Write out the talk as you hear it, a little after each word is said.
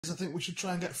I think we should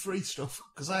try and get free stuff,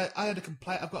 because I had a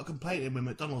complaint. I've got a complaint in with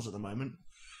McDonald's at the moment.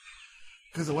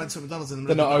 Because I went to McDonald's in the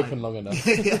middle of the night. They're not open long enough.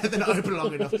 Yeah, they're not open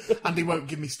long enough, and they won't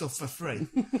give me stuff for free,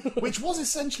 which was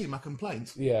essentially my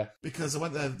complaint. Yeah. Because I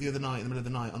went there the other night, in the middle of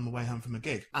the night, on my way home from a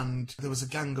gig, and there was a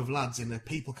gang of lads in a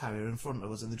people carrier in front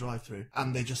of us in the drive-thru,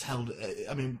 and they just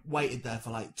waited there for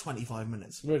like 25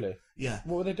 minutes. Really? Yeah.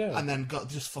 What were they doing? And then got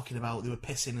just fucking about. They were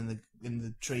pissing in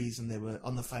the trees, and they were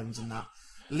on the phones and that.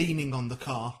 Leaning on the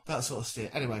car, that sort of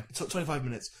shit. Anyway, it took 25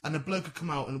 minutes, and a bloke had come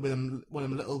out and with one of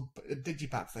them little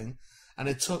digipack thing, and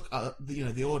it took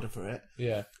the order for it.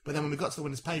 Yeah. But then when we got to the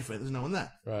windows paid for it, there was no one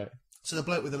there. Right. So the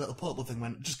bloke with the little portable thing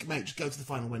went, just go to the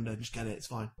final window and just get it, it's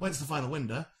fine. Went to the final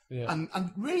window,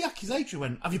 and really accusatory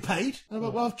went, have you paid? And I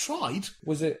went, well, I've tried.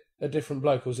 Was it a different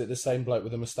bloke, or was it the same bloke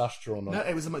with a moustache drawn on? No,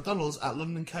 it was a McDonald's at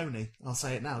London Coney. I'll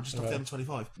say it now, just off the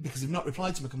M25, because he've not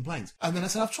replied to my complaint. And then I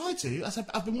said, I've tried to. I said,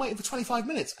 I've been waiting for 25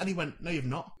 minutes. And he went, no, you've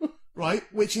not. Right?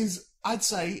 Which is, I'd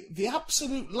say, the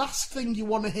absolute last thing you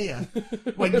want to hear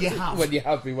when you have. When you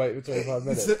have been waiting for 25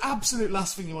 minutes. It's the absolute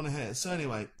last thing you want to hear. So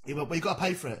anyway, he went, well, you've got to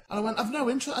pay for it. And I went, I've no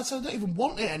interest. I said, I don't even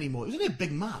want it anymore. It was only a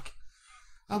Big Mac.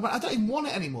 I went, I don't even want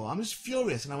it anymore. I'm just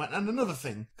furious. And I went, and another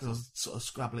thing, because I was sort of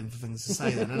scrabbling for things to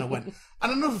say then, and I went,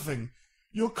 and another thing,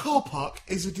 your car park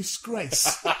is a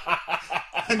disgrace.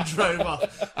 And drove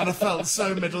off. And I felt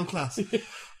so middle class.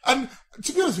 And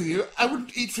to be honest with you, I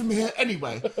wouldn't eat from here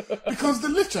anyway, because the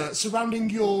litter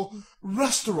surrounding your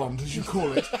restaurant, as you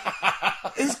call it,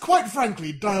 is quite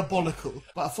frankly diabolical.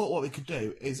 But I thought what we could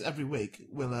do is every week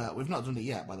we've not done it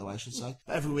yet, by the way, I should say.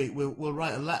 But every week we'll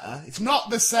write a letter. It's not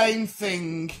the same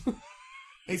thing.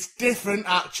 It's different,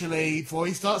 actually. Before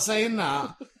you start saying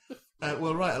that,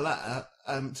 we'll write a letter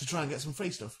to try and get some free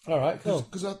stuff. All right, cool.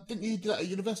 Because didn't you do that at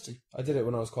university? I did it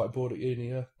when I was quite bored at uni,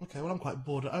 yeah. Okay, well, I'm quite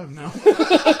bored at home now.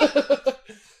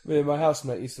 Me and my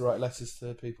housemate used to write letters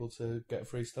to people to get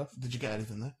free stuff. Did you get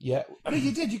anything there? Yeah. No,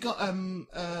 you did. You got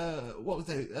what was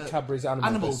they? Cadbury's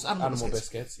animal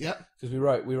biscuits. Yeah. Because we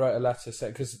wrote a letter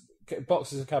saying, because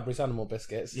boxes of Cadbury's animal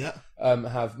biscuits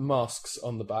have masks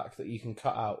on the back that you can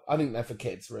cut out. I think they're for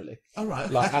kids, really. Oh, right.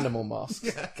 Okay. Like animal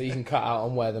masks that you can cut out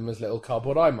and wear them as little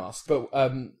cardboard eye masks. But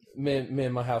me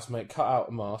and my housemate cut out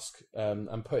a mask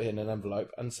and put it in an envelope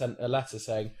and sent a letter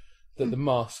saying that the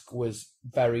mask was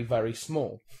very, very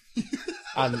small.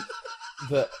 And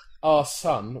that our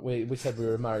son, we said we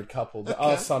were a married couple, that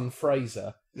our son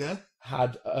Fraser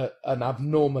had an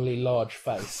abnormally large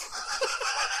face.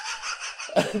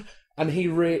 And he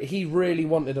really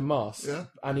wanted a mask,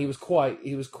 and he was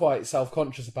quite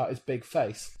self-conscious about his big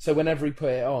face. So whenever he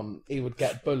put it on, he would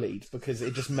get bullied because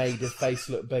it just made his face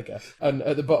look bigger. And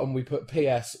at the bottom we put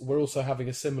P.S. We're also having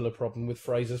a similar problem with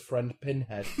Fraser's friend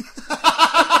Pinhead.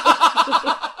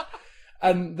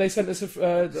 And they sent us,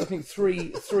 I think,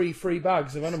 three free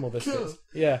bags of animal biscuits. Cool.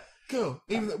 Yeah. Cool.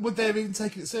 Would they have even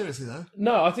taken it seriously, though?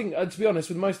 No, I think, to be honest,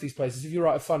 with most of these places, if you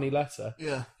write a funny letter,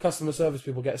 customer service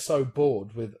people get so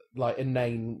bored with, like,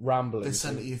 inane ramblings. They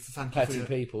send it you for petty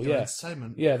people, your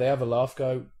entertainment. Yeah, they have a laugh,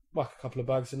 go, whack a couple of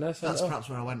bags in there. That's perhaps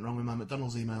where I went wrong with my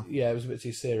McDonald's email. Yeah, it was a bit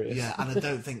too serious. Yeah, and I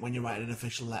don't think when you're writing an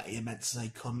official letter, you're meant to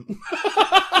say cunt.